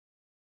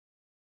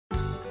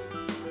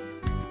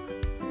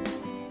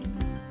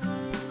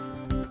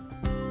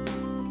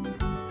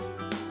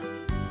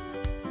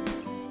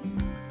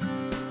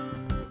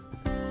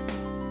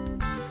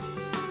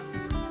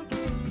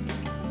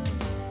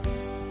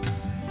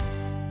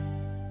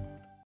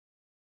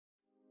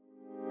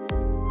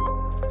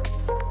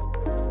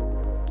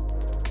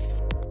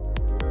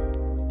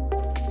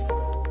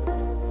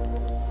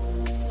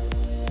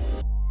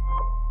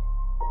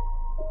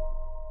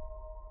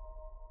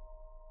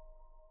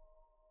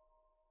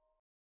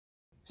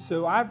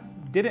So I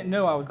didn't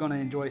know I was going to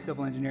enjoy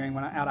civil engineering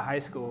when out of high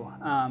school.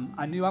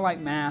 I knew I liked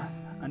math.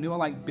 I knew I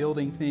liked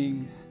building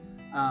things.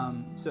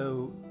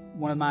 So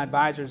one of my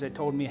advisors had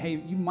told me, hey,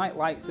 you might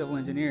like civil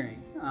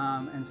engineering.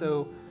 And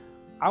so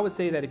I would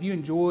say that if you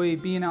enjoy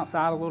being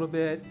outside a little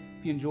bit,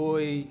 if you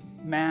enjoy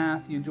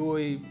math, you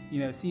enjoy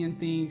seeing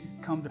things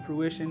come to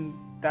fruition,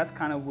 that's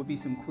kind of would be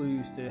some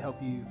clues to help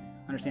you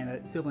understand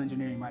that civil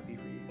engineering might be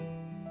for you.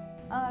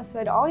 So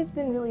I'd always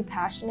been really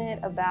passionate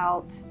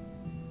about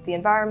the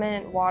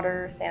environment,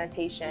 water,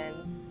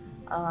 sanitation,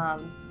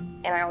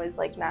 and I always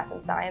liked math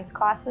and science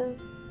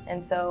classes.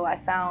 And so I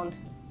found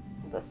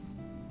this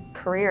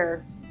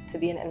career to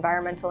be an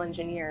environmental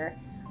engineer,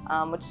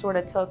 which sort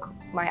of took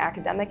my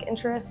academic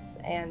interests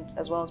and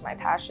as well as my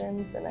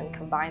passions and then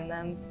combined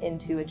them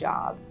into a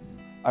job.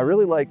 I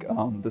really like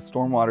the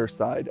stormwater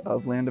side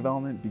of land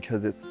development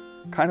because it's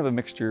kind of a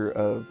mixture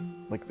of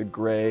like the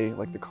gray,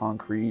 like the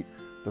concrete,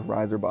 the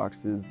riser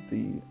boxes,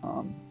 the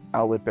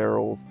outlet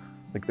barrels,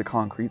 like the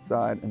concrete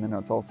side, and then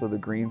it's also the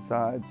green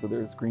side. So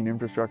there's green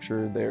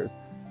infrastructure, there's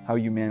how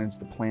you manage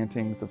the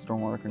plantings of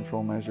stormwater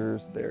control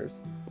measures,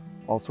 there's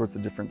all sorts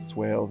of different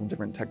swales and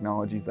different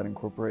technologies that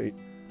incorporate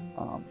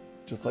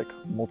just like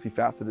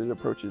multifaceted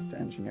approaches to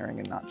engineering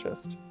and not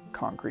just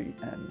concrete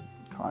and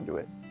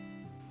conduit.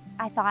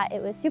 I thought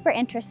it was super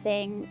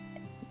interesting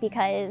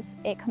because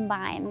it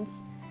combines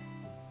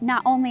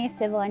not only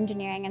civil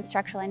engineering and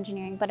structural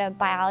engineering, but a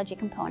biology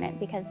component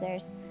because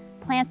there's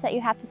plants that you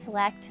have to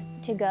select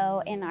to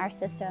go in our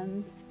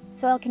systems,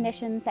 soil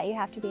conditions that you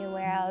have to be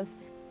aware of.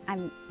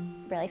 I'm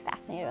really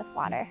fascinated with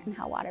water and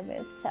how water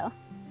moves. So,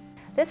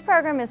 this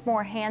program is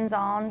more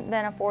hands-on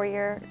than a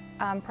four-year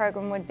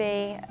program would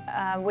be.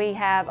 We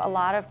have a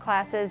lot of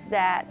classes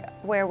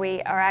where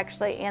we are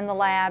actually in the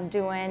lab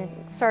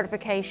doing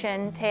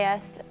certification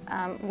tests.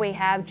 We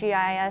have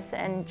GIS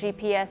and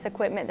GPS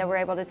equipment that we're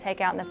able to take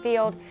out in the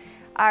field.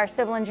 Our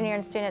civil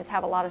engineering students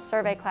have a lot of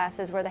survey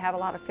classes where they have a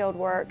lot of field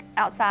work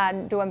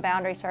outside doing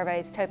boundary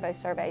surveys, topo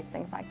surveys,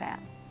 things like that.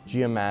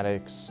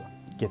 Geomatics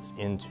gets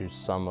into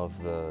some of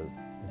the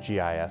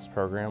GIS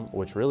program,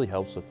 which really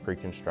helps with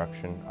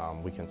pre-construction.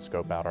 We can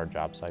scope out our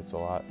job sites a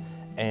lot.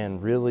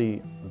 And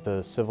really,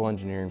 the civil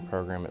engineering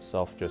program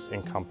itself just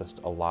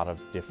encompassed a lot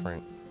of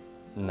different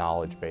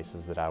knowledge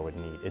bases that I would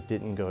need. It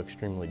didn't go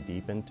extremely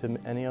deep into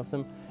any of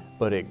them,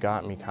 but it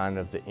got me kind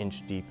of the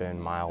inch deep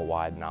and mile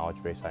wide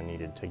knowledge base I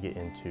needed to get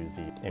into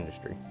the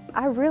industry.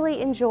 I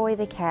really enjoy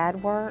the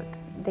CAD work,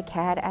 the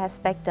CAD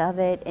aspect of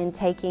it, and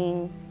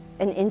taking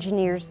an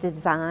engineer's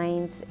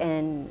designs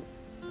and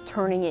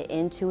turning it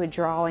into a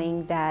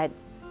drawing that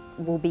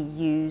will be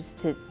used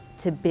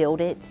to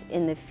build it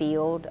in the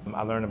field.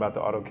 I learned about the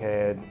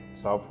AutoCAD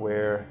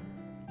software,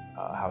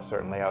 how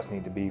certain layouts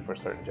need to be for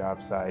certain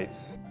job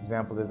sites.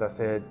 Example is I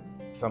said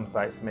some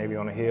sites may be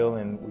on a hill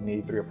and we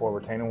need 3 or 4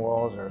 retaining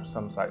walls, or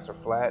some sites are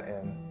flat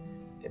and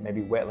it may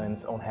be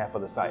wetlands on half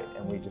of the site,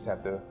 and we just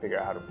have to figure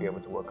out how to be able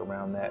to work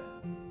around that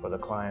for the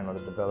client or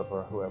the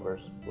developer,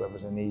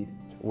 whoever's in need.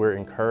 We're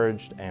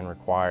encouraged and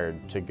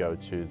required to go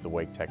to the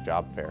Wake Tech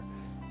Job Fair.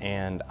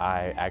 And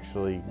I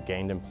actually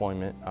gained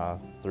employment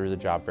through the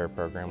job fair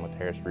program with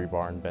Harris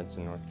Rebar in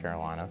Benson, North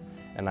Carolina.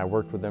 And I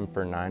worked with them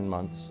for 9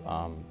 months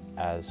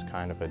as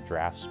kind of a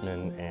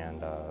draftsman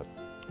and a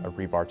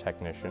rebar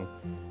technician.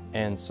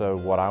 And so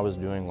what I was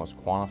doing was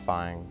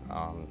quantifying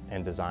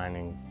and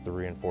designing the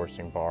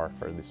reinforcing bar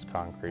for these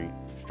concrete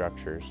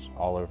structures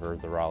all over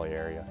the Raleigh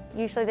area.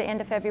 Usually the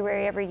end of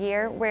February every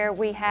year, where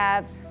we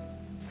have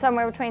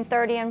somewhere between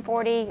 30 and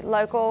 40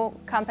 local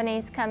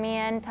companies come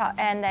in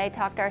and they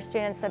talk to our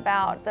students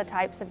about the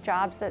types of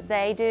jobs that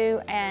they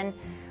do, and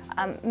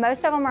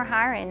most of them are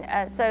hiring.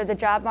 So the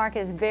job market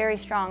is very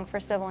strong for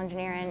civil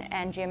engineering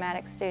and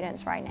geomatics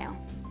students right now.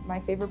 My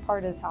favorite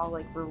part is how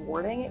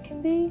rewarding it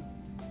can be.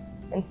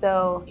 And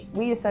so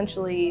we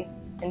essentially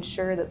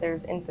ensure that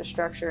there's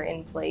infrastructure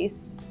in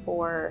place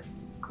for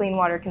clean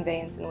water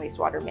conveyance and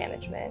wastewater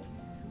management.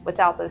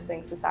 Without those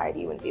things,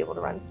 society wouldn't be able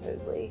to run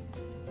smoothly.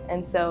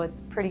 And so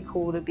it's pretty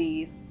cool to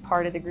be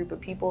part of the group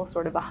of people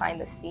sort of behind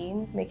the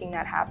scenes making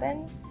that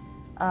happen,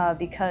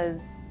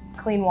 because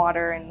clean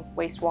water and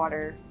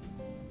wastewater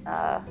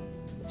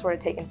is sort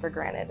of taken for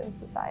granted in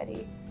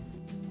society.